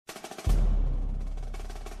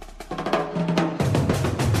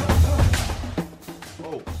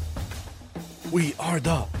We are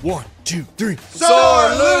the 1, 2, 3 Sore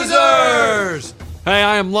Losers! Hey,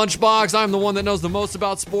 I am Lunchbox. I'm the one that knows the most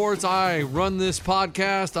about sports. I run this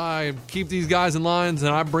podcast. I keep these guys in lines,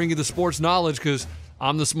 and I bring you the sports knowledge because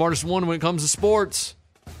I'm the smartest one when it comes to sports.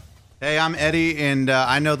 Hey, I'm Eddie, and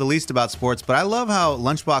I know the least about sports, but I love how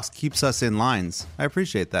Lunchbox keeps us in lines. I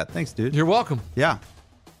appreciate that. Thanks, dude. You're welcome. Yeah.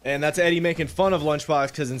 And that's Eddie making fun of Lunchbox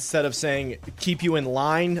because instead of saying keep you in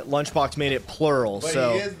line, Lunchbox made it plural. But he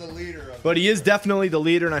is the leader. But he is definitely the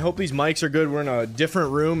leader, and I hope these mics are good. We're in a different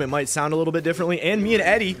room. It might sound a little bit differently. And me and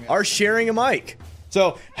Eddie are sharing a mic.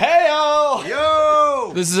 So, hey-o!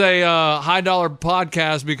 Yo! This is a high-dollar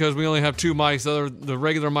podcast because we only have two mics. The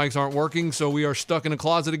regular mics aren't working, so we are stuck in a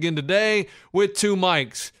closet again today with two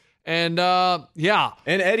mics. And, yeah.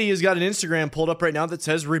 And Eddie has got an Instagram pulled up right now that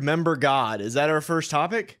says, Remember God. Is that our first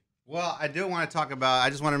topic? Well, I do want to talk about,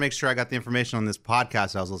 I just want to make sure I got the information on this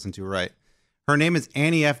podcast I was listening to right. Her name is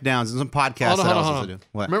Annie F. Downs. It's a podcast that I was listening to.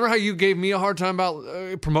 What? Remember how you gave me a hard time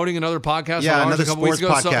about promoting another podcast? Yeah, on ours another a couple weeks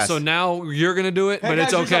sports ago? podcast. So now you're going to do it, but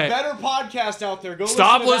it's okay. There's a better podcast out there. Go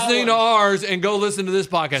Stop listen listening to ours and go listen to this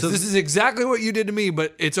podcast. So- this is exactly what you did to me,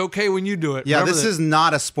 but it's okay when you do it. Yeah, Remember this that. is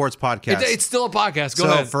not a sports podcast. It's still a podcast. Go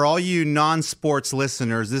so ahead. for all you non-sports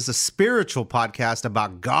listeners, this is a spiritual podcast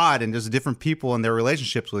about God and just different people and their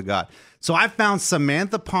relationships with God. So I found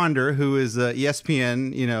Samantha Ponder, who is a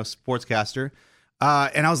ESPN, sportscaster,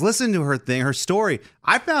 and I was listening to her story.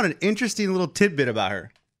 I found an interesting little tidbit about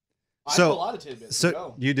her. I have a lot of tidbits.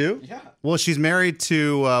 So you do? Yeah. Well, she's married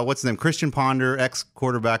to what's his name? Christian Ponder,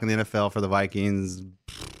 ex-quarterback in the NFL for the Vikings.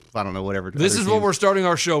 I don't know, whatever. This is what we're starting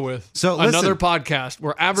our show with. So another listen. podcast.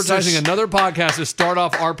 We're advertising another podcast to start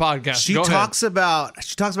off our podcast. She Go ahead. talks about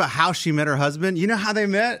how she met her husband. You know how they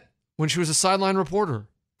met? When she was a sideline reporter.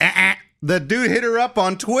 The dude hit her up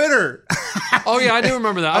on Twitter. Oh yeah, I do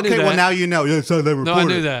remember that. I knew Okay, that. well now you know. Yeah, so they No, I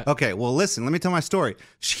knew that. Okay, well listen, let me tell my story.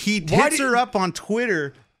 He Why hits did- her up on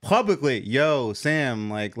Twitter publicly. Yo,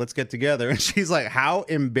 Sam, like let's get together. And she's like, how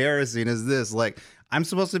embarrassing is this? Like, I'm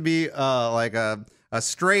supposed to be like a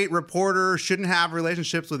straight reporter, shouldn't have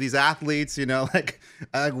relationships with these athletes, like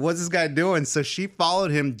what's this guy doing? So she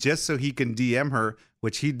followed him just so he can DM her,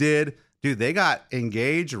 which he did. Dude, they got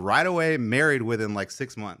engaged right away, married within like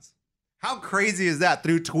 6 months. How crazy is that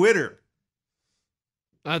through Twitter?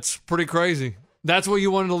 That's pretty crazy. That's what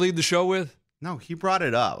you wanted to lead the show with? No, he brought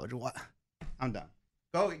it up. What? I'm done.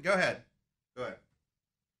 Go ahead. Go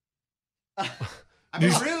ahead. I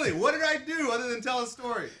mean, really, what did I do other than tell a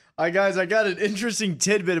story? All right, guys, I got an interesting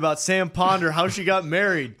tidbit about Sam Ponder, how she got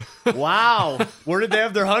married. Wow. Where did they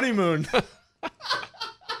have their honeymoon?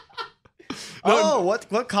 Oh,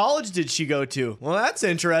 what college did she go to? Well, that's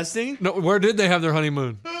interesting. No, where did they have their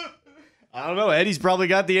honeymoon? I don't know. Eddie's probably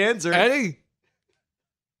got the answer. Eddie?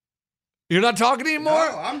 You're not talking anymore?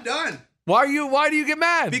 No, I'm done. Why do you get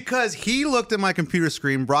mad? Because he looked at my computer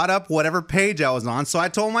screen, brought up whatever page I was on, so I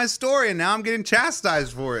told my story, and now I'm getting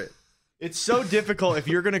chastised for it. It's so difficult if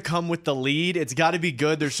you're going to come with the lead. It's got to be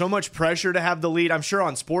good. There's so much pressure to have the lead. I'm sure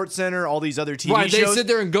on SportsCenter, all these other TV Right, they shows. sit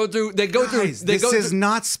there and go through. They go Guys, through. this is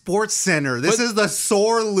not Sports Center. This is the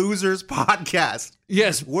Sore Losers podcast.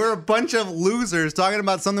 Yes, We're a bunch of losers talking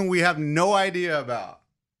about something we have no idea about.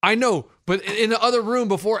 I know. But in the other room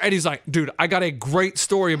before, Eddie's like, dude, I got a great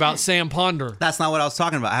story about Sam Ponder. That's not what I was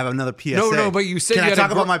talking about. I have another PSA. No, but you said Can you I had a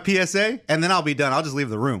talk about my PSA? And then I'll be done. I'll just leave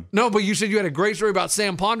the room. No, but you said you had a great story about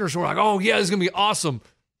Sam Ponder. So we're like, oh, yeah, this is going to be awesome.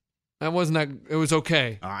 That wasn't that. It was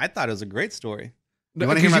okay. Oh, I thought it was a great story. Because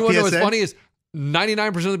wanna hear my you want to know what's PSA? funny is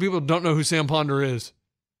 99% of the people don't know who Sam Ponder is.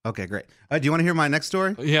 Okay, great. Do you want to hear my next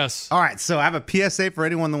story? Yes. All right, so I have a PSA for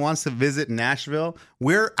anyone that wants to visit Nashville.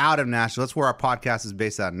 We're out of Nashville. That's where our podcast is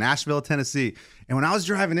based out, Nashville, Tennessee. And when I was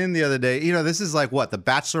driving in the other day, this is like what, the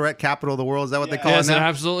Bachelorette capital of the world? Is that what they call Yes, it it now?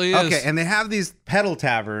 absolutely is. Okay, and they have these pedal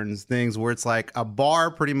taverns things where it's like a bar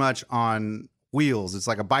pretty much on wheels. It's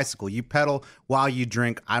like a bicycle. You pedal while you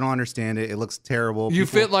drink. I don't understand it. It looks terrible. You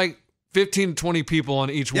People- fit like 15 to 20 people on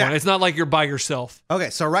each Yeah. one. It's not like you're by yourself. Okay,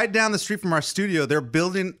 so right down the street from our studio, they're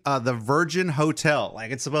building the Virgin Hotel.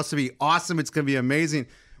 Like, it's supposed to be awesome. It's going to be amazing.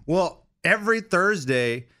 Well, every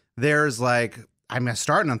Thursday, there's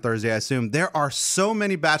starting on Thursday, I assume, there are so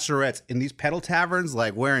many bachelorettes in these pedal taverns,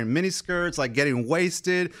 like wearing miniskirts, like getting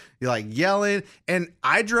wasted, like yelling. And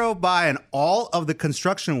I drove by, and all of the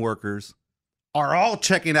construction workers are all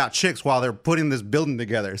checking out chicks while they're putting this building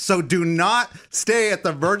together. So do not stay at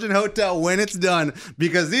the Virgin Hotel when it's done,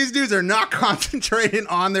 because these dudes are not concentrating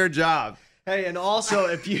on their job. Hey, and also,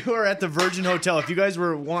 if you are at the Virgin Hotel, if you guys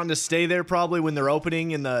were wanting to stay there probably when they're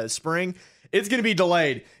opening in the spring, It's going to be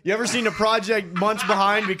delayed. You ever seen a project months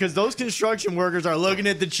behind because those construction workers are looking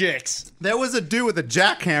at the chicks? There was a dude with a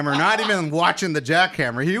jackhammer, not even watching the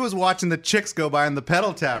jackhammer. He was watching the chicks go by in the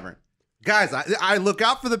pedal tavern. Guys, I look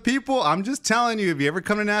out for the people. I'm just telling you, if you ever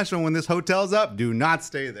come to Nashville when this hotel's up, do not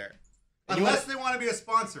stay there. Unless they want to be a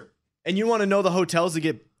sponsor. And you want to know the hotels that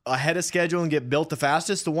get ahead of schedule and get built the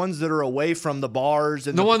fastest? The ones that are away from the bars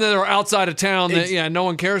and the one that are outside of town that no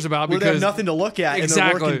one cares about where because they have nothing to look at and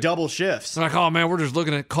they're working double shifts. They're like, oh man, we're just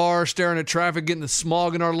looking at cars, staring at traffic, getting the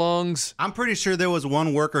smog in our lungs. I'm pretty sure there was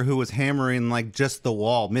one worker who was hammering like just the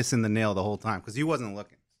wall, missing the nail the whole time because he wasn't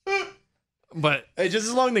looking. But hey, just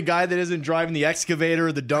as long the guy that isn't driving the excavator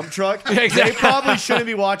or the dump truck, exactly. They probably shouldn't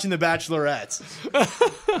be watching The Bachelorettes.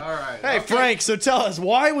 All right. Hey, okay. Frank, so tell us,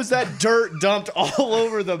 why was that dirt dumped all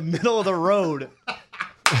over the middle of the road?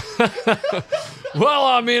 Well,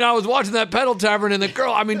 I mean, I was watching that pedal tavern and the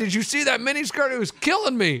girl, I mean, did you see that miniskirt? It was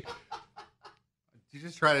killing me. You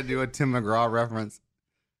just try to do a Tim McGraw reference.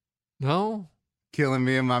 No. Killing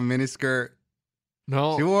me in my miniskirt.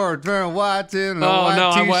 No. She wore a white and a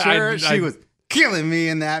white t-shirt. She was killing me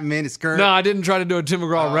in that miniskirt. No, I didn't try to do a Tim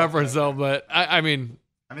McGraw reference, though, but I mean,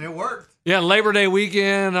 it worked. Yeah, Labor Day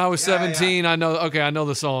weekend, I was 17. Yeah. I know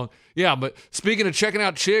the song. Yeah, but speaking of checking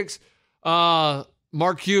out chicks, Mark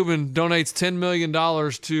Cuban donates $10 million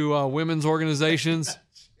to women's organizations.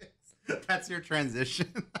 That's your transition.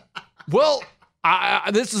 Well,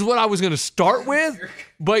 this is what I was going to start with,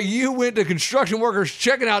 but you went to construction workers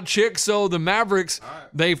checking out chicks. So the Mavericks,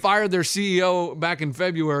 they fired their CEO back in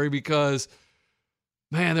February because,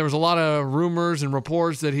 man, there was a lot of rumors and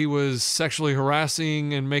reports that he was sexually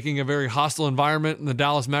harassing and making a very hostile environment in the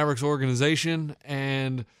Dallas Mavericks organization.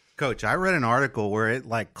 And Coach, I read an article where it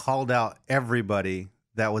like called out everybody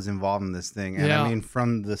that was involved in this thing. And I mean,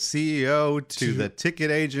 from the CEO to the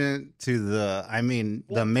ticket agent to the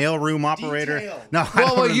mailroom operator. Detail. No,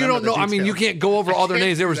 well, you don't know. I mean, you can't go over all their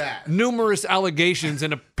names. There was numerous allegations,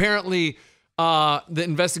 and apparently the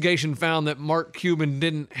investigation found that Mark Cuban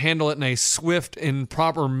didn't handle it in a swift and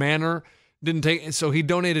proper manner. So he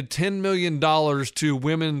donated $10 million to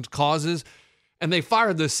women's causes, and they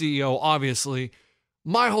fired the CEO, obviously.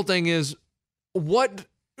 My whole thing is, the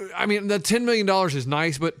 $10 million is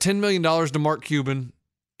nice, but $10 million to Mark Cuban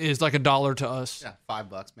is like $1 to us. Yeah,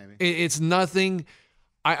 $5 maybe. It's nothing.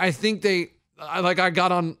 I think I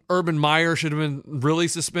got on Urban Meyer, should have been really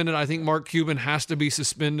suspended. I think Mark Cuban has to be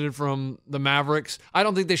suspended from the Mavericks. I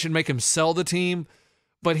don't think they should make him sell the team,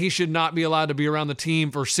 but he should not be allowed to be around the team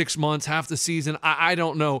for 6 months, half the season. I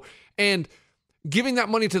don't know. And giving that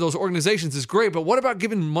money to those organizations is great, but what about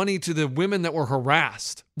giving money to the women that were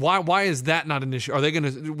harassed? Why is that not an issue? Are they going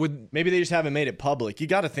to... Maybe they just haven't made it public. You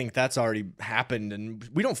got to think that's already happened, and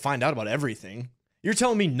we don't find out about everything. You're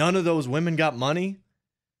telling me none of those women got money?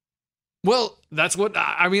 Well, that's what...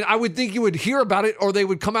 I mean, I would think you would hear about it, or they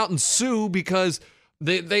would come out and sue because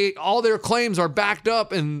they all their claims are backed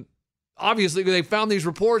up, and obviously they found these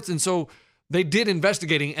reports, and so... They did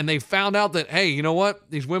investigating, and they found out that, hey, you know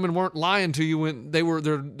what? These women weren't lying to you when they were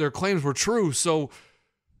their claims were true. So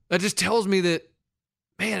that just tells me that,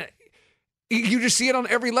 man, you just see it on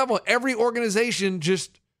every level. Every organization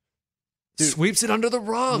just sweeps it under the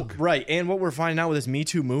rug. Right, and what we're finding out with this Me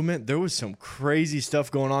Too movement, there was some crazy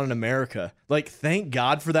stuff going on in America. Like, thank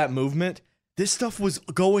God for that movement. This stuff was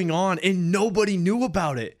going on, and nobody knew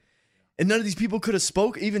about it. And none of these people could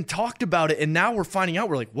have even talked about it. And now we're finding out.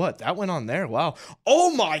 We're like, what? That went on there? Wow.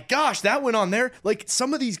 Oh my gosh, that went on there. Like,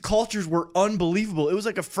 some of these cultures were unbelievable. It was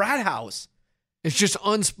like a frat house. It's just,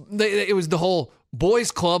 it was the whole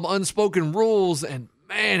boys club, unspoken rules. And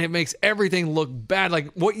man, it makes everything look bad.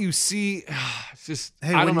 Like what you see, it's just,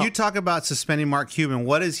 hey, when you talk about suspending Mark Cuban,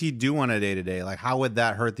 what does he do on a day-to-day? Like, how would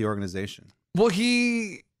that hurt the organization? Well,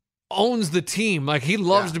 he owns the team. Like, he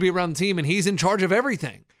loves to be around the team, and he's in charge of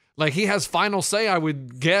everything. Like, he has final say, I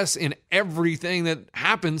would guess, in everything that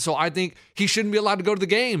happens. So I think he shouldn't be allowed to go to the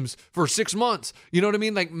games for 6 months. You know what I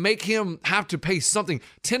mean? Like, make him have to pay something.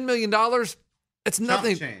 $10 million, it's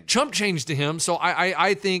nothing. Chump change to him. So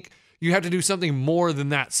I think you have to do something more than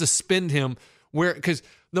that. Suspend him, because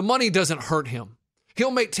the money doesn't hurt him.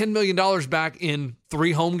 He'll make $10 million back in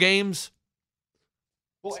 3 home games.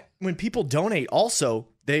 Well, when people donate also,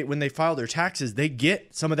 when they file their taxes, they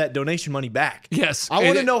get some of that donation money back. Yes. I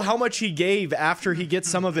want to know how much he gave after he gets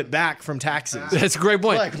some of it back from taxes. That's a great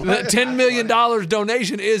point. Like, the $10 million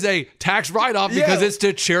donation is a tax write-off because it's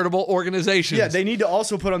to charitable organizations. Yeah, they need to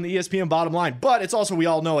also put on the ESPN bottom line, but it's also, we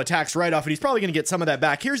all know, a tax write-off, and he's probably going to get some of that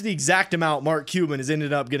back. Here's the exact amount Mark Cuban has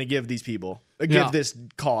ended up going to give these people, give this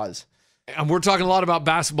cause. And we're talking a lot about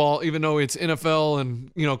basketball, even though it's NFL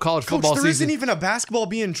and college football Coach, there season. isn't even a basketball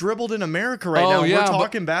being dribbled in America right Oh, now. yeah, We're but-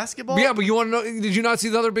 talking basketball. Yeah, but you want to know? Did you not see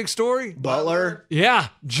the other big story? Butler, Yeah,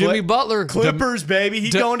 Jimmy Clip- Butler Clippers, baby.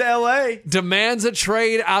 He's going to LA. demands a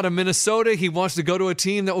trade out of Minnesota. He wants to go to a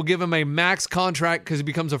team that will give him a max contract because he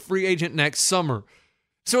becomes a free agent next summer.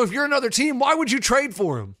 So if you're another team, why would you trade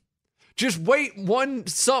for him? Just wait one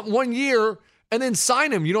year and then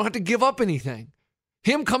sign him. You don't have to give up anything.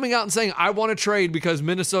 Him coming out and saying, I want to trade because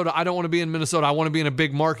Minnesota, I don't want to be in Minnesota. I want to be in a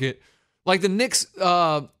big market. Like the Knicks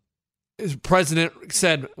president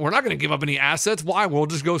said, we're not going to give up any assets. Why? We'll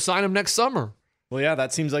just go sign him next summer. Well, yeah,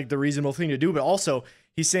 that seems like the reasonable thing to do. But also,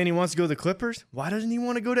 he's saying he wants to go to the Clippers. Why doesn't he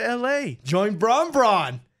want to go to LA? Join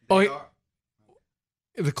Bron.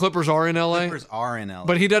 The Clippers are in LA. Clippers are in LA.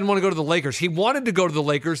 But he doesn't want to go to the Lakers. He wanted to go to the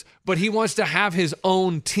Lakers, but he wants to have his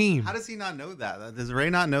own team. How does he not know that? Does Ray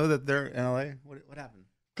not know that they're in LA? What happened?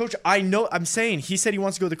 Coach, I know. I'm saying he said he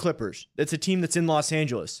wants to go to the Clippers. It's a team that's in Los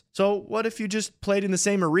Angeles. So what if you just played in the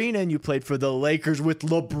same arena and you played for the Lakers with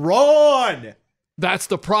LeBron? That's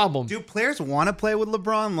the problem. Do players want to play with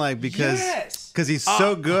LeBron? Like because Yes. he's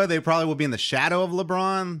so good, they probably will be in the shadow of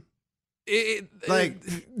LeBron.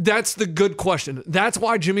 That's the good question. That's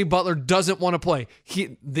why Jimmy Butler doesn't want to play.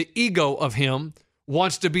 The ego of him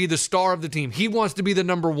wants to be the star of the team. He wants to be the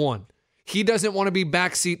number one. He doesn't want to be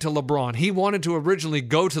backseat to LeBron. He wanted to originally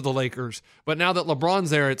go to the Lakers, but now that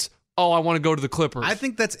LeBron's there, it's, I want to go to the Clippers. I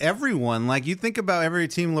think that's everyone. Like you think about every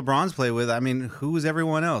team LeBron's played with. I mean, who's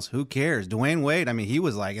everyone else? Who cares? Dwayne Wade. I mean, he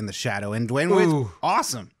was like in the shadow, and Dwayne Wade's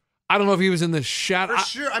awesome I don't know if he was in the shadow. for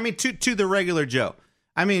sure. I mean, to the regular Joe.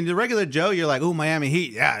 I mean, the regular Joe, you're like, oh, Miami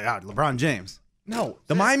Heat, yeah, LeBron James. No,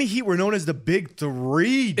 the Miami Heat were known as the Big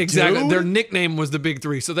Three. Exactly. dude. Their nickname was the Big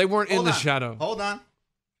Three, so they weren't in the shadow. Hold on.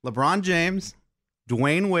 LeBron James,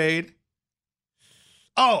 Dwayne Wade.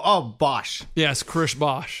 Oh, Bosh. Yes, Chris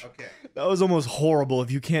Bosh. Okay. That was almost horrible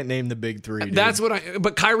if you can't name the Big Three. Dude. That's what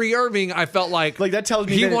but Kyrie Irving, I felt like that tells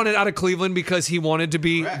me he that wanted out of Cleveland because he wanted to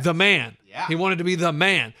be Correct. the man. Yeah. He wanted to be the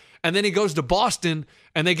man. And then he goes to Boston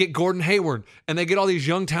and they get Gordon Hayward and they get all these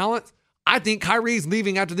young talents. I think Kyrie's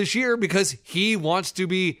leaving after this year because he wants to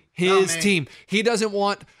be his team. He doesn't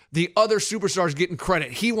want the other superstars getting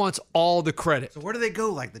credit. He wants all the credit. So where do they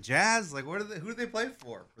go? Like the Jazz? Like who do they play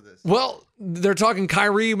for this? Well, they're talking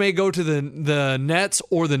Kyrie may go to the Nets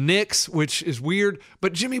or the Knicks, which is weird.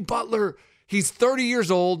 But Jimmy Butler, he's 30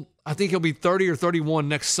 years old. I think he'll be 30 or 31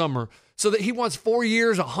 next summer. So that he wants 4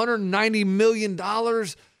 years, $190 million.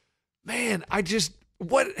 Man,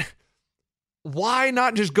 why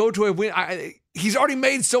not just go to a win? He's already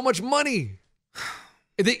made so much money.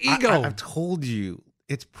 The ego. I've told you,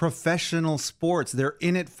 it's professional sports. They're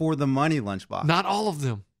in it for the money, Lunchbox. Not all of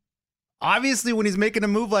them. Obviously, when he's making a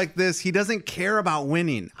move like this, he doesn't care about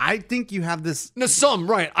winning. I think you have this. No, some,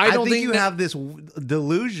 right. I don't think you have this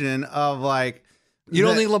delusion of like. You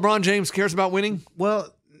don't think LeBron James cares about winning?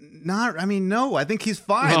 Well, no. I think he's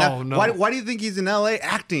fine. No. Why do you think he's in LA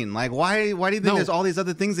acting? Like, why do you think there's all these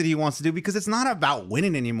other things that he wants to do? Because it's not about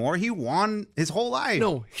winning anymore. He won his whole life.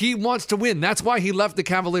 No, he wants to win. That's why he left the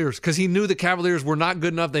Cavaliers, because he knew the Cavaliers were not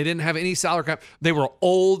good enough. They didn't have any salary cap. They were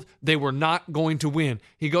old. They were not going to win.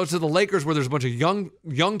 He goes to the Lakers where there's a bunch of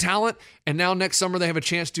young talent, and now next summer they have a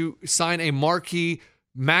chance to sign a marquee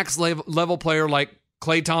max level player like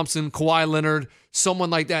Klay Thompson, Kawhi Leonard, someone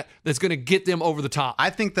like that that's going to get them over the top. I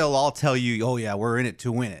think they'll all tell you, oh, yeah, we're in it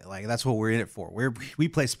to win it. Like, that's what we're in it for. We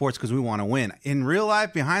play sports because we want to win. In real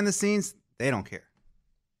life, behind the scenes, they don't care.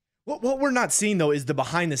 What we're not seeing, though, is the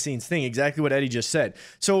behind-the-scenes thing, exactly what Eddie just said.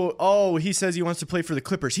 So, he says he wants to play for the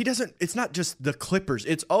Clippers. He doesn't, it's not just the Clippers.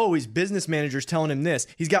 It's always business managers telling him this.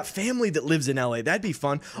 He's got family that lives in L.A. That'd be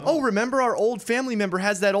fun. Oh, remember our old family member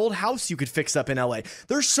has that old house you could fix up in L.A.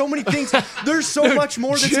 There's so many things. There's so much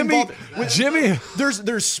more that's involved. Jimmy.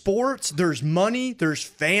 There's sports, there's money, there's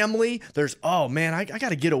family, there's, oh, man, I got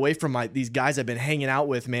to get away from these guys I've been hanging out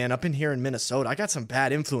with, man, up in here in Minnesota. I got some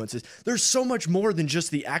bad influences. There's so much more than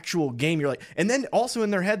just the actual game. You're like, and then also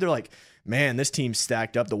in their head, they're like, man, this team's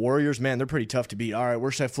stacked up. The Warriors, man, they're pretty tough to beat. All right,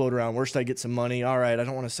 where should I float around? Where should I get some money? All right, I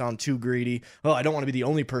don't want to sound too greedy. Oh, I don't want to be the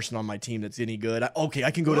only person on my team that's any good.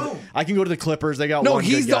 I can go to the Clippers. They got one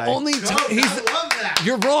he's good the guy. only.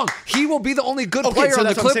 You're wrong. He will be the only good Okay, player so on the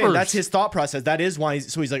that's what I'm Clippers. saying. That's his thought process. That is why.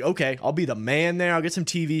 He's like, okay, I'll be the man there. I'll get some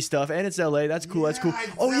TV stuff, and it's LA. That's cool. That's cool.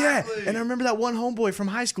 Exactly. Oh yeah, and I remember that one homeboy from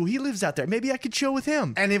high school. He lives out there. Maybe I could chill with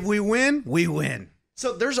him. And if we win, we win.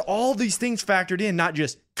 So there's all these things factored in, not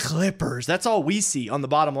just Clippers. That's all we see on the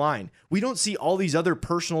bottom line. We don't see all these other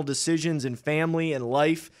personal decisions and family and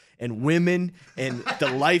life and women and the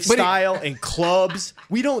lifestyle and clubs.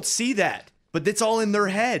 We don't see that, but it's all in their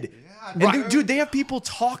head. And dude, they have people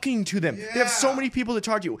talking to them. They have so many people to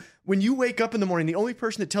talk to you. When you wake up in the morning, the only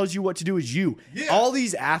person that tells you what to do is you. Yeah. All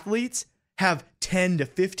these athletes have 10 to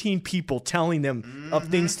 15 people telling them of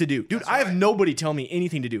things to do. Dude, I have nobody tell me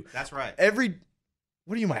anything to do. That's right.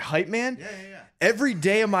 What are you, my hype man? Yeah. Every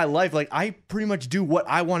day of my life, like I pretty much do what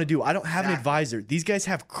I want to do. I don't have an advisor. These guys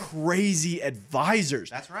have crazy advisors.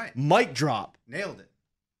 That's right. Mic drop. Nailed it.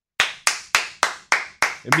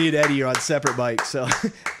 And me and Eddie are on separate bikes, so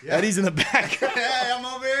Eddie's in the back. Hey, I'm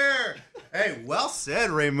over here. Hey, well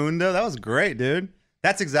said, Raymundo. That was great, dude.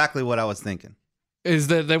 That's exactly what I was thinking. Is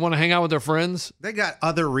that they want to hang out with their friends? They got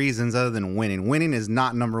other reasons other than winning. Winning is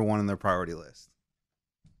not number one on their priority list.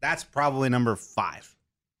 That's probably number 5.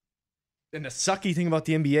 And the sucky thing about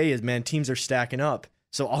the NBA is, man, teams are stacking up.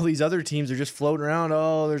 So all these other teams are just floating around.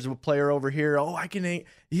 Oh, there's a player over here. Oh,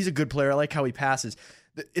 he's a good player. I like how he passes.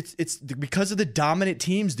 It's because of the dominant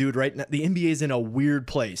teams, dude, right now. The NBA is in a weird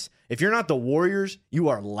place. If you're not the Warriors, you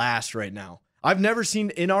are last right now. I've never seen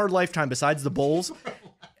in our lifetime, besides the Bulls,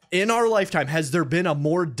 in our lifetime, has there been a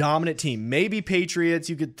more dominant team? Maybe Patriots,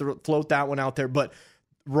 you could float that one out there. But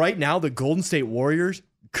right now, the Golden State Warriors,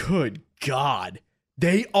 good God,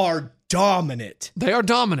 they are dominant. They are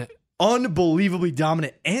dominant. Unbelievably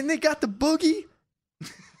dominant. And they got the Boogie.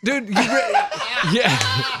 Dude, yeah.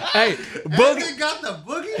 Hey, Boogie got the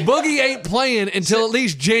Boogie? Boogie ain't playing until at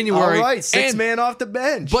least January. All right, 6 man off the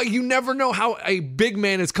bench. But you never know how a big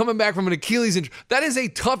man is coming back from an Achilles injury. That is a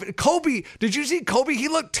tough. Kobe, did you see Kobe? He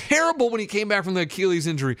looked terrible when he came back from the Achilles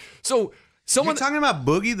injury. So someone You talking about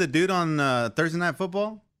Boogie, the dude on Thursday Night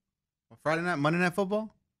Football? Friday Night, Monday Night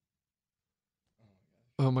Football?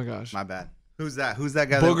 Oh my gosh. My bad. Who's that? Who's that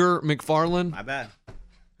guy? Booger McFarland. My bad.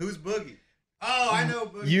 Who's Boogie? Oh, I know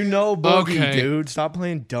Boogie. You know Boogie, Okay. dude. Stop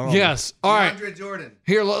playing dumb. Yes. All right. DeAndre Jordan.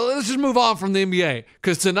 Here, let's just move on from the NBA.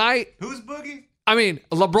 Because tonight, Who's Boogie? I mean,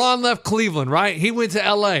 LeBron left Cleveland, right? He went to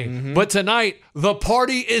LA. But tonight, the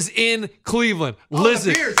party is in Cleveland.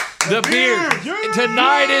 Listen, the beers. beer.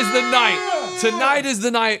 Tonight is the night. Tonight is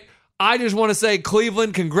the night. I just want to say,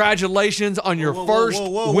 Cleveland, congratulations on your first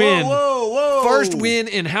win. First win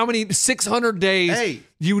in how many? 600 days. Hey.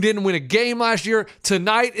 You didn't win a game last year.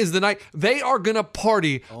 Tonight is the night. They are going to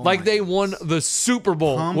party like they won the Super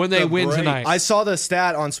Bowl Pump when they the win brakes. tonight. I saw the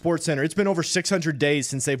stat on SportsCenter. It's been over 600 days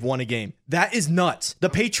since they've won a game. That is nuts. The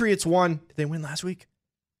Patriots won. Did they win last week?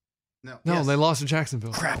 No, They lost in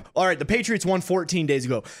Jacksonville. Crap. All right, the Patriots won 14 days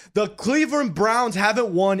ago. The Cleveland Browns haven't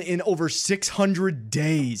won in over 600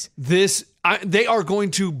 days. They are going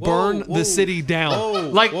to burn the city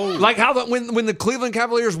down. Like how when the Cleveland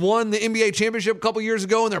Cavaliers won the NBA championship a couple years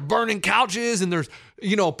ago and they're burning couches and there's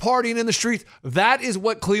partying in the streets. That is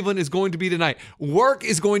what Cleveland is going to be tonight. Work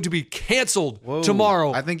is going to be canceled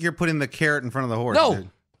tomorrow. I think you're putting the carrot in front of the horse. No, dude.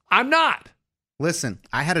 I'm not. Listen,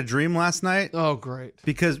 I had a dream last night Oh, great.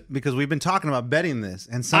 because we've been talking about betting this,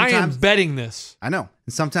 and I am sometimes betting this. I know,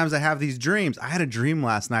 and sometimes I have these dreams. I had a dream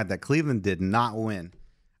last night that Cleveland did not win.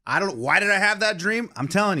 I don't. Why did I have that dream? I'm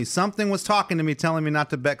telling you, something was talking to me, telling me not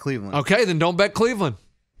to bet Cleveland. Okay, then don't bet Cleveland.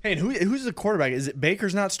 Hey, and who's the quarterback? Is it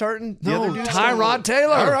Baker's not starting? The No, other dude's Tyrod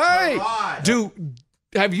Taylor. All right. Dude,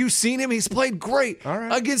 have you seen him? He's played great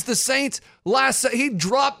against the Saints. He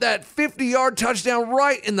dropped that 50-yard touchdown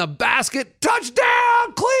right in the basket.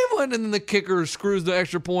 Touchdown, Cleveland! And then the kicker screws the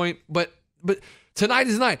extra point. But tonight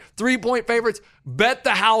is the night. 3-point favorites. Bet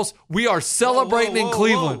the house. We are celebrating in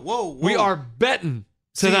Cleveland. We are betting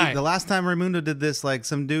tonight. See, the last time Raymundo did this, like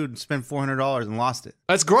some dude spent $400 and lost it.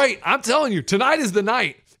 That's great. I'm telling you, tonight is the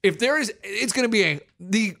night. If there is, it's going to be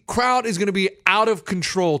the crowd is going to be out of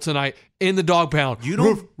control tonight in the dog pound. You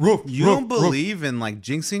don't believe in like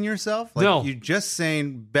jinxing yourself? Like, No. You're just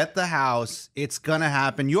saying bet the house. It's gonna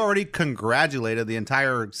happen. You already congratulated the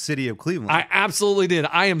entire city of Cleveland. I absolutely did.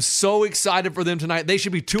 I am so excited for them tonight. They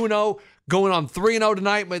should be 2-0, going on 3-0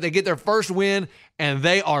 tonight, but they get their first win and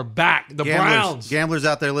they are back. The Browns. Gamblers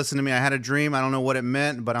out there, listen to me. I had a dream. I don't know what it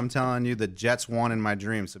meant, but I'm telling you, the Jets won in my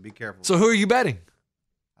dream. So be careful. So who are you betting?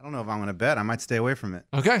 I don't know if I'm gonna bet. I might stay away from it.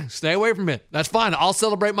 Okay, stay away from it. That's fine. I'll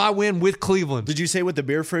celebrate my win with Cleveland. Did you say what the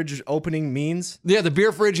beer fridge opening means? Yeah, the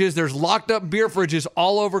beer fridges, there's locked up beer fridges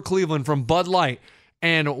all over Cleveland from Bud Light.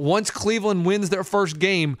 And once Cleveland wins their first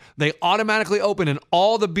game, they automatically open and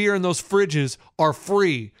all the beer in those fridges are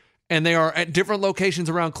free. And they are at different locations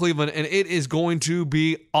around Cleveland, and it is going to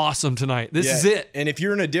be awesome tonight. This is it. And if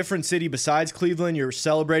you're in a different city besides Cleveland, you're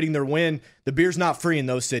celebrating their win, the beer's not free in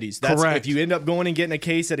those cities. Correct. If you end up going and getting a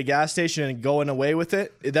case at a gas station and going away with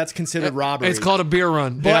it, that's considered robbery. It's called a beer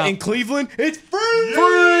run. But in Cleveland, it's free!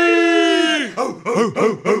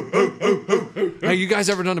 Hey, you guys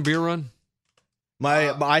ever done a beer run?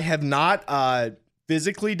 I have not.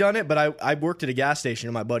 physically done it, but I worked at a gas station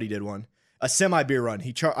and my buddy did one. A semi-beer run.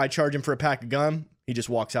 I charge him for a pack of gum. He just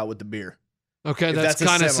walks out with the beer. Okay, If that's that's a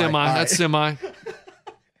kind of semi. semi. All That's right. semi.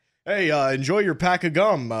 Hey, enjoy your pack of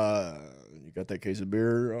gum. You got that case of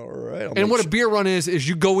beer? All right. I'll And make what a sure- beer run is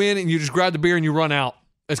you go in and you just grab the beer and you run out.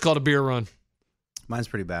 It's called a beer run. Mine's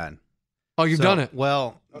pretty bad. Oh, you've done it.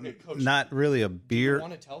 Well, Okay, Coach, not really a beer.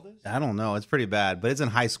 want to tell this? I don't know. It's pretty bad, but it's in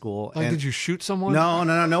high school. Like, and did you shoot someone?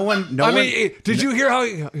 No one. I mean, did you hear how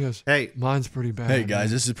he goes? Hey, Mine's pretty bad. Hey guys,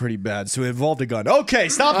 this is pretty bad. So it involved a gun. Okay,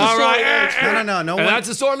 stop the All story. right. no And one. that's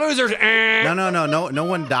the sore losers. No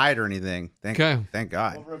one died or anything. Thank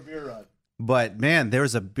God. Over a beer run. But man,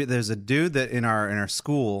 there's a dude that in our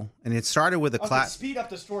school, and it started with a class. Speed up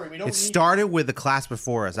the story. We don't It started with the class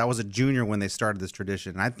before us. I was a junior when they started this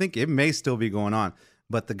tradition. And I think it may still be going on.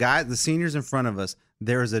 But the seniors in front of us,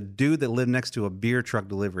 there was a dude that lived next to a beer truck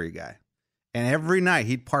delivery guy. And every night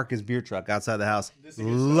he'd park his beer truck outside the house,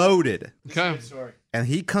 loaded. Okay. And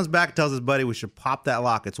he comes back and tells his buddy, we should pop that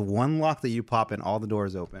lock. It's one lock that you pop and all the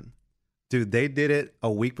doors open. Dude, they did it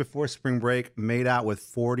a week before spring break, made out with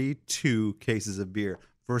 42 cases of beer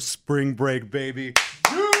for spring break, baby.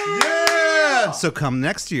 Yeah! So come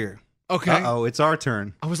next year. Okay. Uh-oh, it's our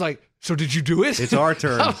turn. I was like, so did you do it? It's our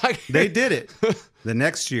turn. I'm like- They did it. The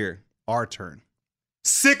next year, our turn.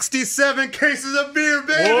 67 cases of beer,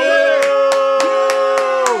 baby! Yeah!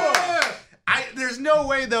 There's no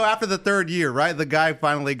way, though, after the third year, right? The guy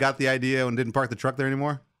finally got the idea and didn't park the truck there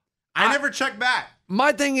anymore. I never checked back.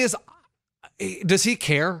 My thing is, does he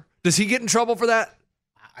care? Does he get in trouble for that?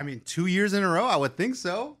 I mean, 2 years in a row, I would think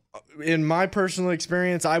so. In my personal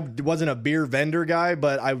experience, I wasn't a beer vendor guy,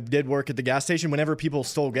 but I did work at the gas station. Whenever people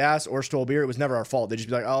stole gas or stole beer, it was never our fault. They'd just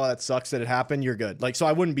be like, oh, that sucks that it happened. You're good. Like, so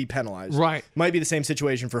I wouldn't be penalized. Right. Might be the same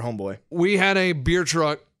situation for Homeboy. We had a beer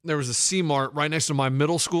truck. There was a C-Mart right next to my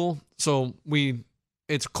middle school. So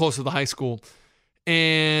it's close to the high school.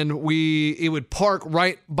 And it would park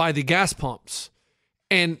right by the gas pumps.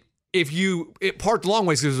 And it parked long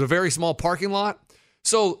ways because it was a very small parking lot.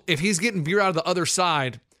 So if he's getting beer out of the other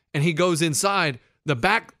side and he goes inside, the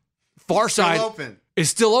back far side open. is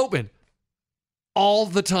still open all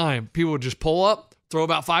the time. People would just pull up, throw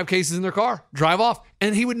about 5 cases in their car, drive off,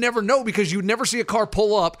 and he would never know because you would never see a car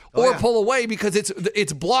pull up or pull away because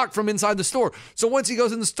it's blocked from inside the store. So once he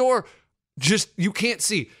goes in the store, you can't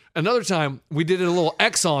see. Another time, we did a little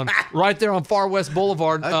Exxon right there on Far West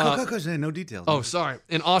Boulevard. No details. Oh, sorry.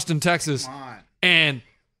 In Austin, Texas. Come on. And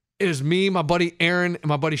it was me, my buddy Aaron, and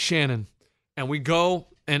my buddy Shannon. And we go,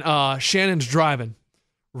 and Shannon's driving.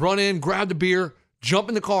 Run in, grab the beer, jump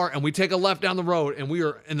in the car, and we take a left down the road. And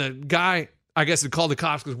the guy, I guess, had called the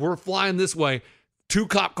cops because we're flying this way. 2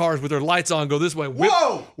 cop cars with their lights on go this way.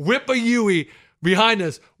 Whip a Yui behind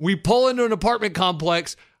us. We pull into an apartment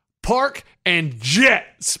complex, park, and jet.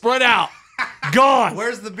 Spread out. Gone.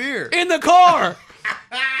 Where's the beer? In the car.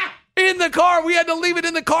 In the car. We had to leave it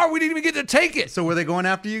in the car. We didn't even get to take it. So were they going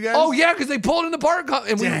after you guys? Oh, yeah, because they pulled in the park.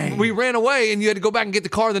 And Dang. we ran away, and you had to go back and get the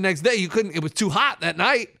car the next day. You couldn't. It was too hot that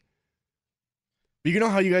night. But you know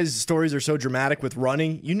how you guys' stories are so dramatic with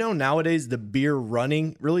running? You know nowadays the beer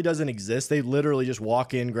running really doesn't exist. They literally just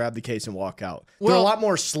walk in, grab the case, and walk out. They're a Well- lot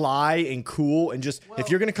more sly and cool and just,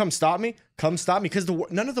 if you're going to come stop me because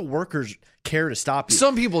none of the workers care to stop you.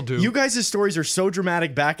 Some people do. You guys' stories are so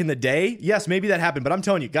dramatic back in the day. Yes, maybe that happened, but I'm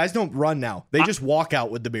telling you, guys don't run now. They just walk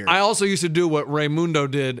out with the beer. I also used to do what Raymundo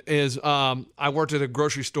did is I worked at a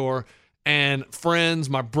grocery store, and friends,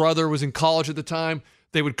 my brother was in college at the time,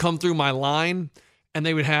 they would come through my line and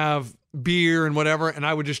they would have beer and whatever, and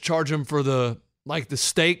I would just charge them for the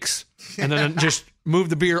steaks and then just move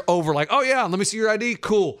the beer over like, oh yeah, let me see your ID,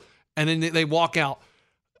 cool. And then they walk out.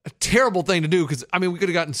 A terrible thing to do because, I mean, we could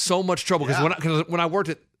have gotten so much trouble because when I worked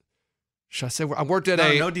at, should I say, I worked at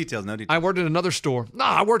no details. I worked at another store. No,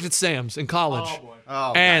 I worked at Sam's in college. Oh, boy.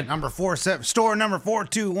 Oh, And- God. Number 47, store number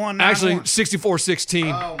 421. Actually, 6416. Oh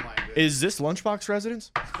my goodness. Is this Lunchbox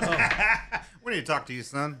residence? We need to talk to you,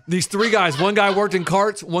 son. These 3 guys, one guy worked in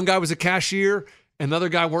carts, one guy was a cashier, another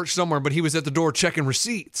guy worked somewhere, but he was at the door checking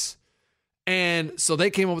receipts. And so they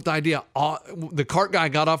came up with the idea. The cart guy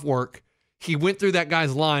got off work. He went through that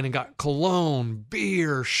guy's line and got cologne,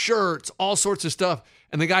 beer, shirts, all sorts of stuff.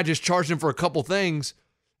 And the guy just charged him for a couple things.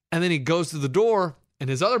 And then he goes to the door and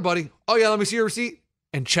his other buddy, oh yeah, let me see your receipt,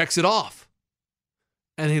 and checks it off.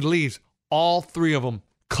 And he leaves. All 3 of them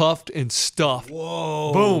cuffed and stuffed.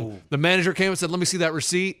 Whoa. Boom. The manager came and said, let me see that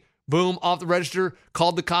receipt. Boom, off the register,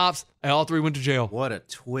 called the cops, and all 3 went to jail. What a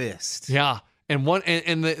twist. Yeah.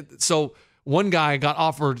 And so one guy got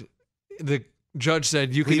offered, the judge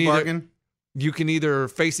said, you Plea bargain? can either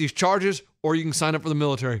face these charges or you can sign up for the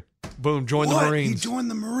military. Boom, join the What? Marines. He joined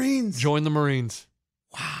the Marines. Join the Marines.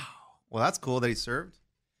 Well, that's cool that he served.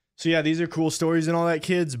 So yeah, these are cool stories and all that,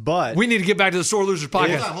 kids. But We need to get back to the Sore Losers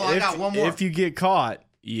podcast. Hold on, I got one more. if you get caught,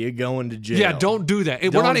 you're going to jail. Yeah, don't do that. We're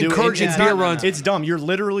Don't not do it. encouraging It's beer not- runs. It's dumb. You're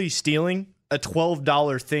literally stealing a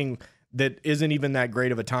 $12 thing that isn't even that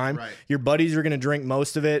great of a time. Right. Your buddies are going to drink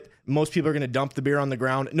most of it. Most people are going to dump the beer on the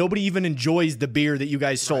ground. Nobody even enjoys the beer that you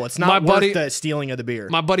guys sold. It's not My worth buddy- the stealing of the beer.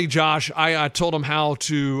 My buddy Josh, I told him how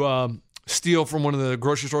to steal from one of the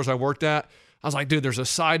grocery stores I worked at. I was like, dude, there's a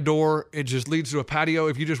side door. It just leads to a patio.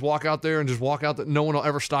 If you just walk out there and just walk out, no one will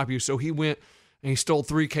ever stop you. So he went and he stole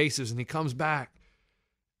 3 cases and he comes back.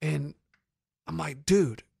 And I'm like,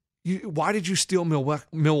 dude, why did you steal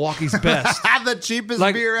Milwaukee's best? The cheapest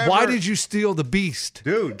Like, beer ever. why did you steal the Beast?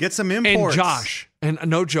 Dude, get some And imports. Josh, and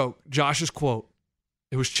no joke, Josh's quote,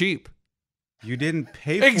 it was cheap. You didn't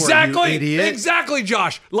pay for Exactly. it, you idiot. Exactly,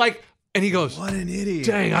 Josh. Like, and he goes, What an idiot.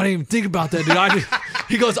 dang, I didn't even think about that, dude.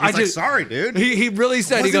 He goes, He's like, sorry, dude. He really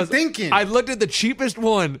said, he Wasn't goes, thinking. I looked at the cheapest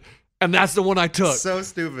one, and that's the one I took. So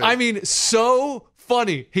stupid. I mean, so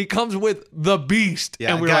funny. He comes with the Beast,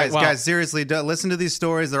 Yeah, and we're guys, like, wow. guys, seriously, listen to these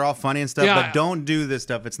stories. They're all funny and stuff, Yeah. but don't do this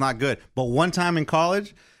stuff. It's not good. But one time in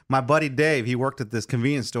college, my buddy Dave, he worked at this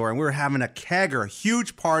convenience store, and we were having a kegger,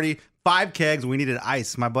 huge party, 5 kegs. We needed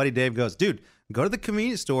ice. My buddy Dave goes, dude, go to the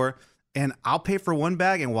convenience store, and I'll pay for 1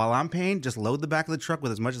 bag. And while I'm paying, just load the back of the truck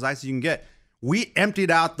with as much as ice as you can get. We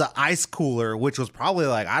emptied out the ice cooler, which was probably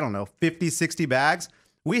like, I don't know, 50, 60 bags.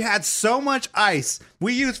 We had so much ice.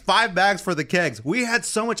 We used 5 bags for the kegs. We had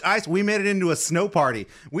so much ice, we made it into a snow party.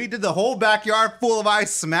 We did the whole backyard full of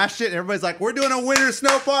ice, smashed it, and everybody's like, we're doing a winter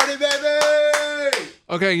snow party, baby!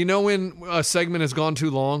 Okay, you know when a segment has gone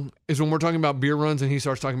too long is when we're talking about beer runs and he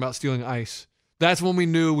starts talking about stealing ice. That's when we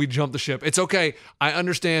knew we jumped the ship. It's okay. I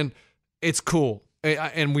understand. It's cool.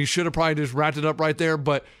 And we should have probably just wrapped it up right there.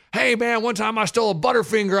 But hey, man, one time I stole a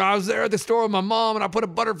Butterfinger. I was there at the store with my mom and I put a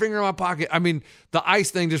Butterfinger in my pocket. I mean, the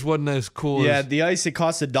ice thing just wasn't as cool. Yeah, as, the ice, it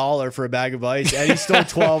costs $1 for a bag of ice. And he stole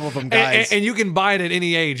 12 of them, guys. and you can buy it at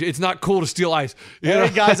any age. It's not cool to steal ice. You know?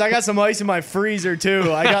 Hey, guys, I got some ice in my freezer,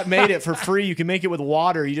 too. I made it for free. You can make it with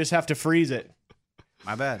water. You just have to freeze it.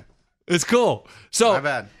 My bad. It's cool. So, My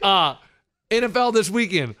bad. NFL this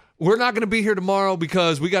weekend. We're not going to be here tomorrow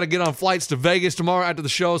because we got to get on flights to Vegas tomorrow after the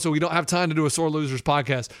show, so we don't have time to do a Sore Losers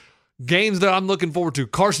podcast. Games that I'm looking forward to.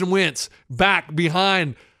 Carson Wentz back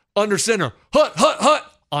behind under center. Hut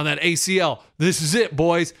on that ACL. This is it,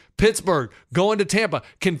 boys. Pittsburgh going to Tampa.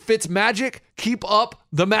 Can Fitzmagic keep up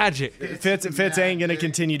the magic? Fitz ain't going to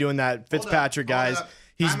continue doing that. Fitzpatrick, guys. up.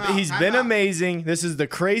 He's been Time out. amazing. This is the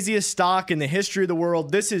craziest stock in the history of the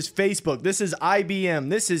world. This is Facebook. This is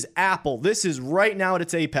IBM. This is Apple. This is right now at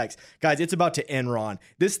its apex. Guys, it's about to Enron.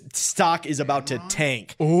 This stock is about to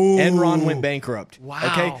tank. Enron went bankrupt. Wow.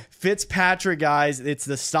 Okay? Fitzpatrick, guys, it's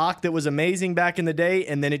the stock that was amazing back in the day,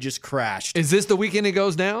 and then it just crashed. Is this the weekend it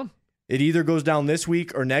goes down? It either goes down this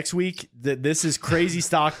week or next week. This is crazy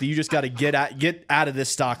stock that you just got to get out of this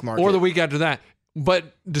stock market. Or the week after that.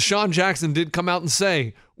 But Deshaun Jackson did come out and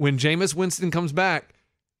say, when Jameis Winston comes back,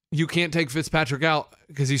 you can't take Fitzpatrick out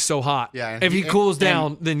because he's so hot. Yeah, and if he he- cools and-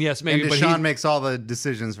 down, then yes, maybe. And But, Deshaun makes all the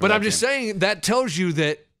decisions for but that I'm just team. saying that tells you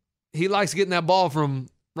that he likes getting that ball from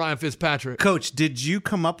Ryan Fitzpatrick. Coach, did you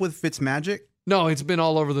come up with Fitzmagic? No, it's been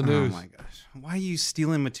all over the Oh news. my gosh. Why are you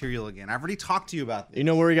stealing material again? I've already talked to you about this. You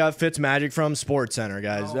know where we got Fitzmagic from? Sports Center,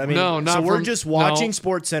 guys. I mean, No, not so we're from- just watching no.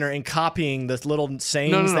 Sports Center and copying the little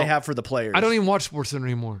sayings No. they have for the players. I don't even watch SportsCenter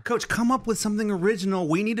anymore. Coach, come up with something original.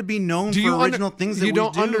 We need to be known Do for you original things that you we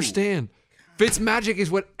don't do. understand? Fitzmagic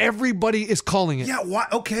is what everybody is calling it. Yeah, why?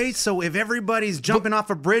 Okay, so if everybody's jumping off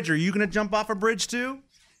a bridge, are you going to jump off a bridge too?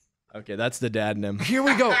 Okay, that's the dad in him. Here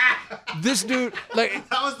we go. This dude, like,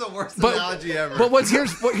 That was the worst But- analogy ever. But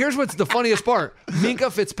here's what's the funniest part. Minka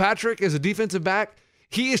Fitzpatrick is a defensive back.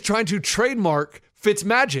 He is trying to trademark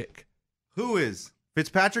Fitzmagic. Who is?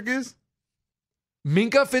 Fitzpatrick is?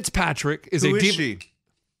 Minka Fitzpatrick is Who a is she?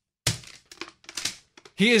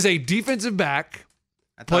 He is a defensive back.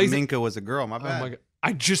 I thought Plays- Minka was a girl. My Oh bad. my god.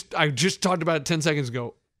 I just talked about it 10 seconds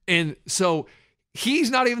ago. And so he's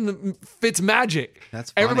not even the Fitzmagic.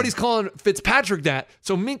 That's funny. Everybody's calling Fitzpatrick that.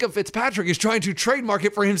 So Minka Fitzpatrick is trying to trademark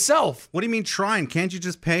it for himself. What do you mean trying? Can't you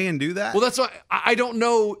just pay and do that? Well, that's why I don't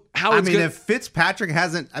know how I it's mean, gonna, if Fitzpatrick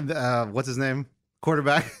hasn't, what's his name?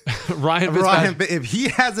 Quarterback? Ryan Ryan, Fitzpatrick. if he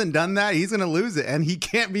hasn't done that, he's going to lose it. And he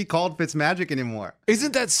can't be called Fitzmagic anymore.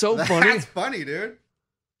 Isn't that so funny? That's funny, dude.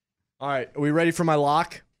 All right, are we ready for my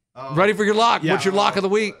lock? Ready for your lock? Yeah. What's your lock of the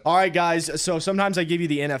week? All right, guys. So sometimes I give you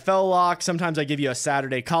the NFL lock. Sometimes I give you a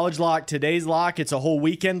Saturday college lock. Today's lock, it's a whole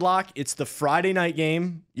weekend lock. It's the Friday night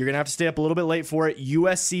game. You're going to have to stay up a little bit late for it.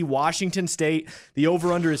 USC, Washington State. The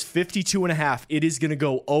over-under is 52.5. It is going to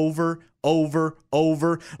go over.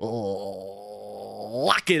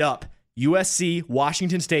 Lock it up. USC,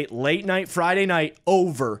 Washington State, late night, Friday night,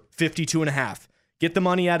 over 52.5. Get the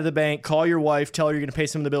money out of the bank. Call your wife. Tell her you're going to pay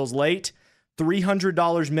some of the bills late.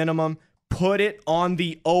 $300 minimum. Put it on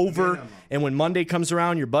the over. Minimum. And when Monday comes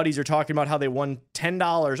around, your buddies are talking about how they won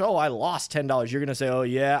 $10. Oh, I lost $10. You're going to say, oh,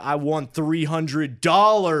 yeah, I won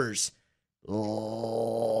 $300.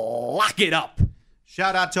 Lock it up.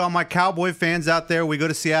 Shout out to all my Cowboy fans out there. We go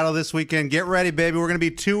to Seattle this weekend. Get ready, baby. We're going to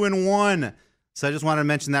be 2-1. So I just wanted to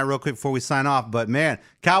mention that real quick before we sign off. But, man,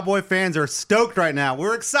 Cowboy fans are stoked right now.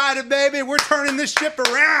 We're excited, baby. We're turning this ship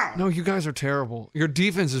around. No, you guys are terrible. Your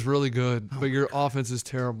defense is really good, but your offense is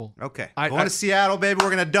terrible. Okay. Going to Seattle, baby.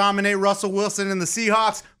 We're going to dominate Russell Wilson and the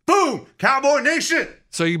Seahawks. Boom! Cowboy Nation.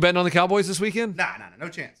 So you betting on the Cowboys this weekend? Nah, no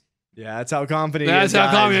chance. Yeah, that's how confident he That's is. how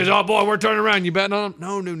confident he is. Oh, boy, we're turning around. You betting on him?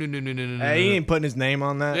 No. Hey, he ain't putting his name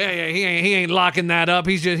on that. Yeah, he ain't locking that up.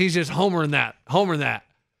 He's just homering that.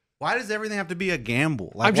 Why does everything have to be a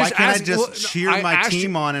gamble? Like, I'm just why can't asking- I just cheer my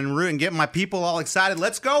team on and root and get my people all excited?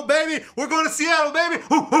 Let's go, baby. We're going to Seattle, baby.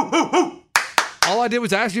 Hoo, hoo, hoo, hoo. All I did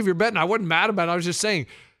was ask you if you're betting. I wasn't mad about it. I was just saying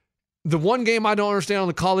the one game I don't understand on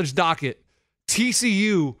the college docket,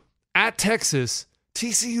 TCU at Texas.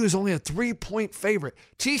 TCU is only a 3-point favorite.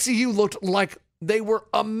 TCU looked like they were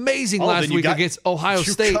amazing last week against Ohio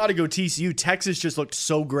State. You got to go TCU. Texas just looked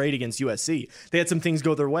so great against USC. They had some things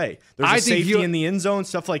go their way. There's a safety in the end zone,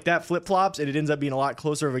 stuff like that, flip-flops, and it ends up being a lot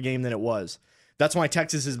closer of a game than it was. That's why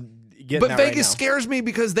Texas is getting But Vegas scares me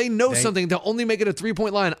because they know something. They'll only make it a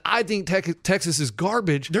 3-point line. I think Texas is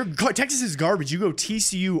garbage. Texas is garbage. You go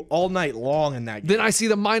TCU all night long in that game. Then I see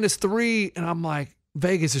the -3, and I'm like,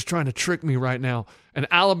 Vegas is trying to trick me right now. And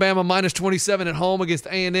Alabama -27 at home against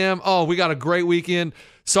A&M. Oh, we got a great weekend.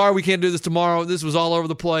 Sorry we can't do this tomorrow. This was all over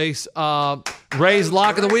the place. Ray's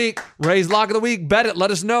lock of the week. Bet it. Let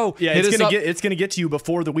us know. Yeah, it's gonna get to you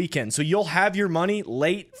before the weekend. So you'll have your money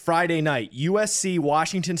late Friday night. USC,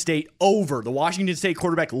 Washington State over. The Washington State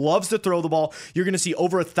quarterback loves to throw the ball. You're gonna see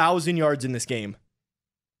over 1,000 yards in this game.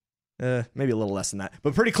 Maybe a little less than that,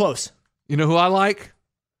 but pretty close. You know who I like?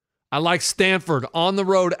 I like Stanford on the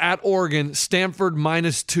road at Oregon. Stanford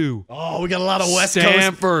 -2. Oh, we got a lot of West Coast.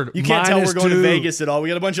 Stanford. You can't tell we're going to Vegas at all. We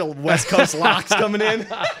got a bunch of West Coast locks coming in.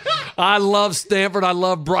 I love Stanford. I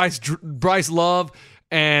love Bryce Love,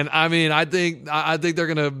 and I mean, I think they're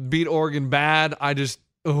gonna beat Oregon bad.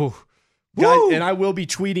 Guys, and I will be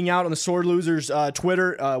tweeting out on the Sore Losers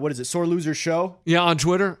Twitter. What is it? Sore Losers Show? Yeah, on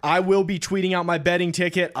Twitter. I will be tweeting out my betting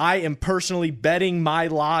ticket. I am personally betting my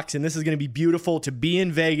locks, and this is going to be beautiful to be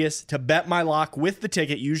in Vegas, to bet my lock with the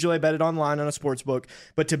ticket. Usually I bet it online on a sports book,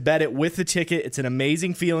 but to bet it with the ticket, it's an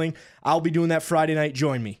amazing feeling. I'll be doing that Friday night.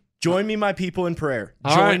 Join me. Join me, my people, in prayer.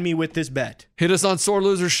 Join me with this bet. Hit us on Sore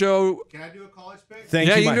Losers Show. Can I do a college pick? You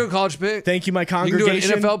can do a college pick. Thank you, my congregation. You can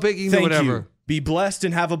do an NFL pick. You can do whatever. You. Be blessed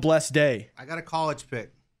and have a blessed day. I got a college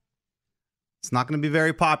pick. It's not going to be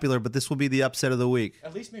very popular, but this will be the upset of the week.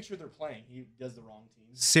 At least make sure they're playing. He does the wrong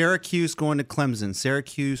teams. Syracuse going to Clemson.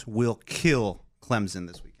 Syracuse will kill Clemson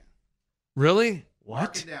this weekend. Really? What?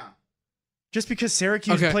 Mark it down. Just because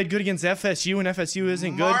Syracuse played good against FSU and FSU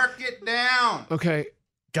isn't good. Mark it down. Okay.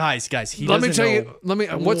 Guys, he let doesn't me tell know. you.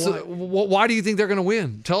 Why do you think they're going to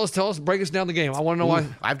win? Tell us. Break us down the game. I want to know why.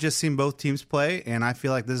 I've just seen both teams play, and I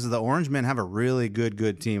feel like the Orange Men have a really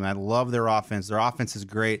good team. I love their offense. Their offense is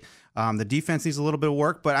great. The defense needs a little bit of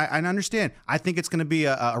work, but I understand. I think it's going to be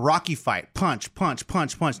a rocky fight. Punch.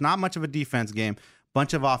 Not much of a defense game.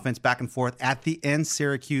 Bunch of offense back and forth. At the end,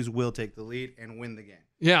 Syracuse will take the lead and win the game.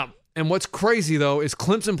 Yeah, and what's crazy, though, is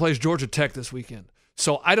Clemson plays Georgia Tech this weekend.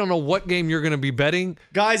 So I don't know what game you're going to be betting.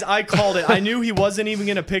 Guys, I called it. I knew he wasn't even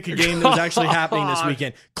going to pick a game that was actually happening this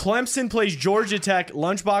weekend. Clemson plays Georgia Tech.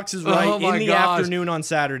 Lunchbox is right in the afternoon on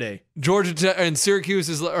Saturday. Georgia Tech and Syracuse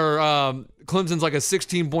Clemson's like a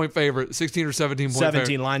 16-point favorite, 16 or 17-point 17,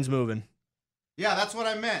 favorite. Line's moving. Yeah, that's what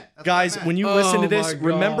I meant. Guys, when you listen to this,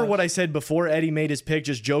 remember what I said before Eddie made his pick,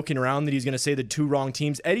 just joking around that he's going to say the two wrong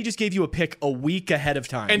teams. Eddie just gave you a pick a week ahead of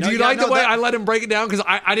time. And do you like the way I let him break it down? Because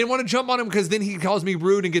I didn't want to jump on him because then he calls me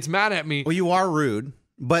rude and gets mad at me. Well, you are rude.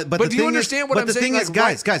 But do you understand what I'm saying? But the thing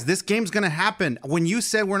is, guys, this game's going to happen. When you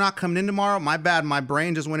said we're not coming in tomorrow, my bad. My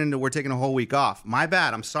brain just went into we're taking a whole week off. My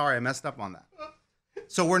bad. I'm sorry. I messed up on that.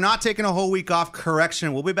 So we're not taking a whole week off.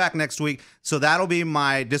 Correction. We'll be back next week. So that'll be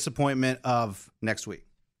my disappointment of next week.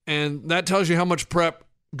 And that tells you how much prep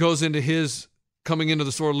goes into his coming into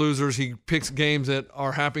the sore losers. He picks games that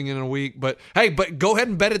are happening in a week. But hey, go ahead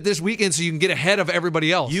and bet it this weekend so you can get ahead of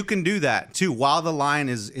everybody else. You can do that too while the line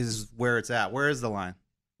is where it's at. Where is the line?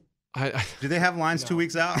 Do they have lines 2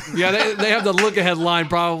 weeks out? Yeah, they have the look ahead line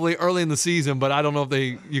probably early in the season, but I don't know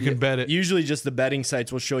if you can bet it. Usually just the betting sites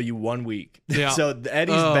will show you 1 week. Yeah. So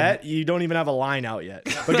Eddie's bet, you don't even have a line out yet.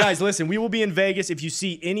 But guys, listen, we will be in Vegas. If you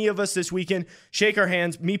see any of us this weekend, shake our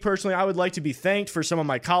hands. Me personally, I would like to be thanked for some of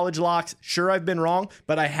my college locks. Sure, I've been wrong,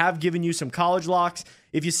 but I have given you some college locks.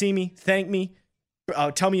 If you see me, thank me.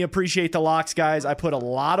 Tell me you appreciate the locks, guys. I put a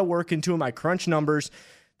lot of work into them. I crunch numbers.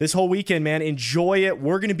 This whole weekend, man, enjoy it.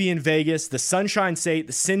 We're going to be in Vegas, the Sunshine State,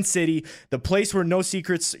 the Sin City, the place where no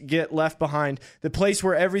secrets get left behind, the place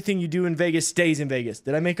where everything you do in Vegas stays in Vegas.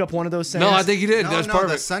 Did I make up one of those sayings? No, I think you did. That's no,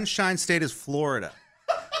 perfect. The Sunshine State is Florida.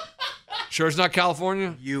 Sure, it's not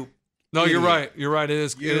California. You. No, idiot. you're right. You're right.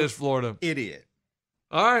 It You is Florida. Idiot.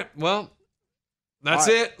 All right. Well, that's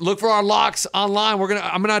it. Look for our locks online.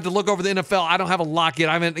 I'm gonna have to look over the NFL. I don't have a lock yet.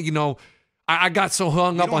 I haven't. I got so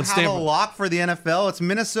hung up on You don't have a Stanford. lock for the NFL. It's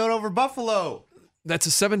Minnesota over Buffalo. That's a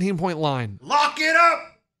 17-point line. Lock it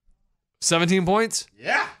up. 17 points?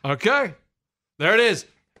 Yeah. Okay. There it is.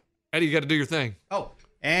 Eddie, you got to do your thing. Oh,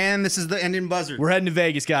 and this is the ending buzzer. We're heading to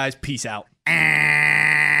Vegas, guys. Peace out.